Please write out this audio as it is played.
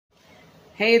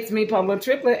Hey, it's me, Pablo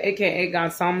Triplet, aka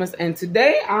God Psalmist, and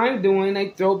today I'm doing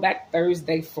a Throwback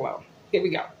Thursday flow. Here we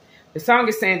go. The song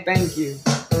is saying thank you.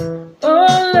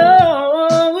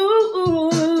 Oh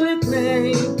Lord,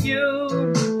 thank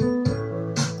you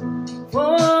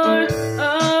for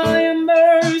all your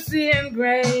mercy and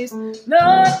grace.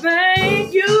 Lord,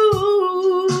 thank you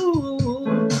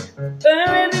for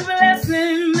every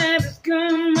blessing that has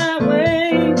come my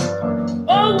way.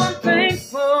 Oh, I'm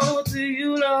thankful to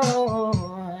you,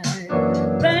 Lord.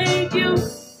 Thank you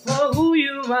for who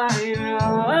you are and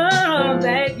all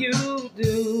that you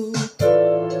do.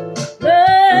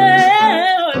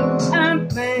 Lord, I'm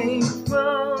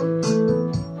thankful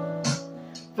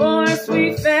for a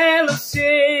sweet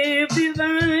fellowship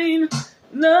divine.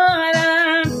 Lord,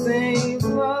 I'm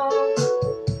thankful.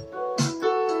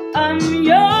 I'm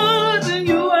yours and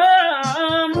you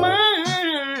are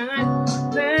mine.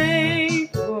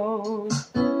 Thankful.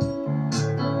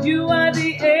 You are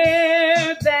the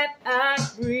air that I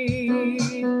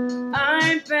breathe.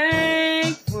 I'm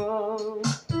thankful.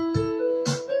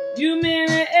 You mean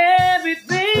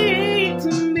everything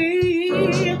to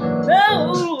me.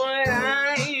 Lord,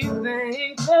 I'm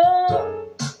thankful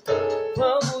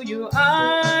for who you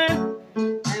are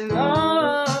and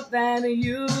all that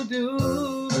you do.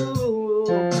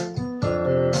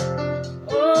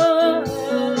 Oh,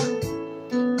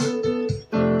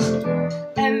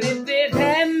 and if it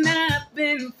had not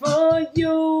been for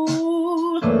you,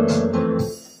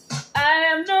 I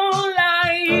have no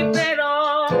life at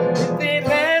all. If it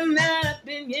had not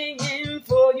been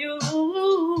for you,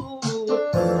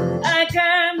 I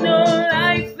have no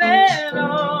life at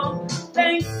all.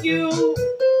 Thank you.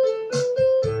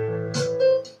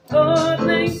 Oh,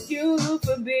 thank you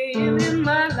for being in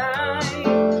my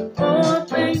life. Oh,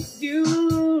 thank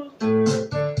you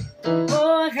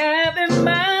for having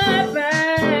my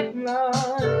back,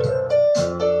 Lord.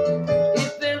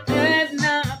 If it had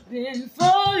not been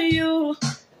for you,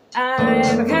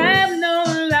 I'd have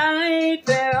no life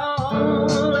at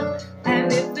all.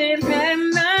 And if it had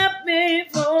not been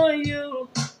for you,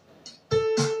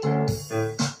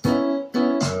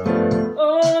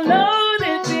 oh Lord,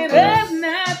 if it had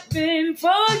not been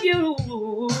for you,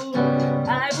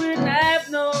 I would have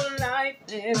no life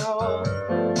at all.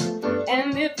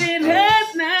 And if it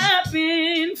had not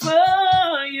been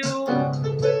for you,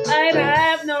 I'd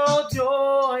have no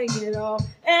joy at all.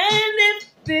 And if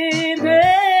it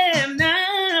had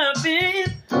not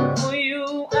been for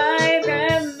you, I'd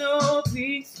have no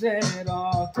peace at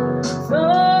all.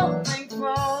 So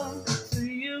thankful to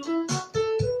you.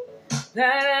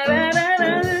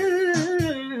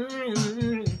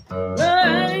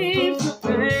 I'm so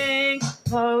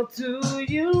thankful to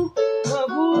you for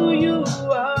who you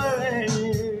are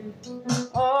and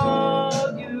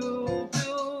all you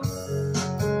do.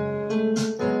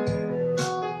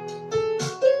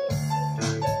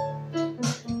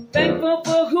 Thankful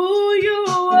for who you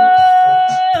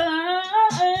are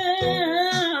and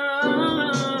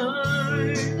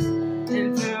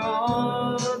for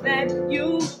all that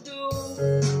you do.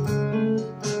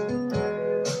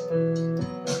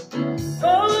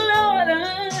 Oh Lord,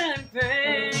 I'm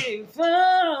thankful.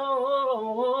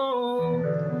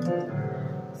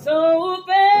 So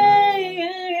thankful.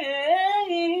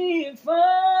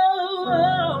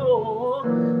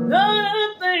 Lord,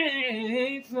 I'm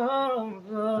thankful.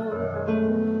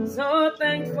 So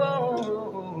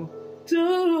thankful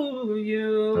to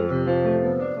you.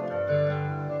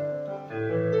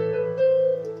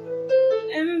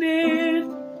 And if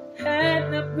it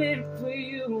had not been for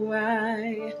you,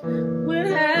 I would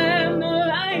have no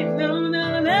life, no.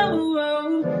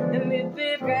 And if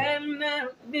it had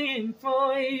not been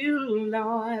for you,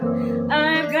 Lord,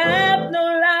 I'd have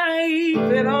no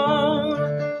life at all.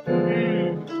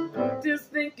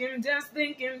 Just thinking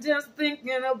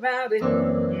about it.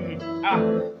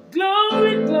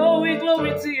 Glory, glory,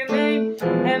 glory to your name.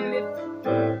 And if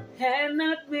had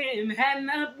not been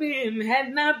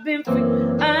for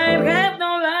you, I'd have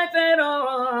no life at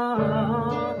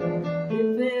all.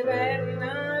 If it had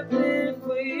not been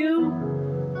for you,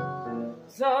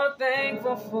 so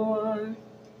thankful for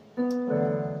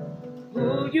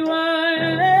who you are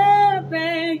and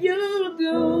everything you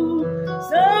do.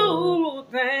 So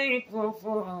thankful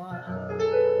for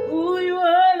who you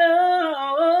are,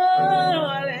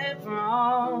 Lord, and for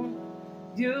all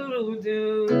you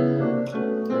do.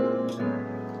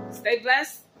 Stay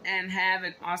blessed and have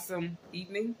an awesome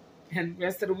evening and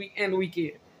rest of the week and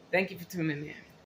weekend. Thank you for tuning in.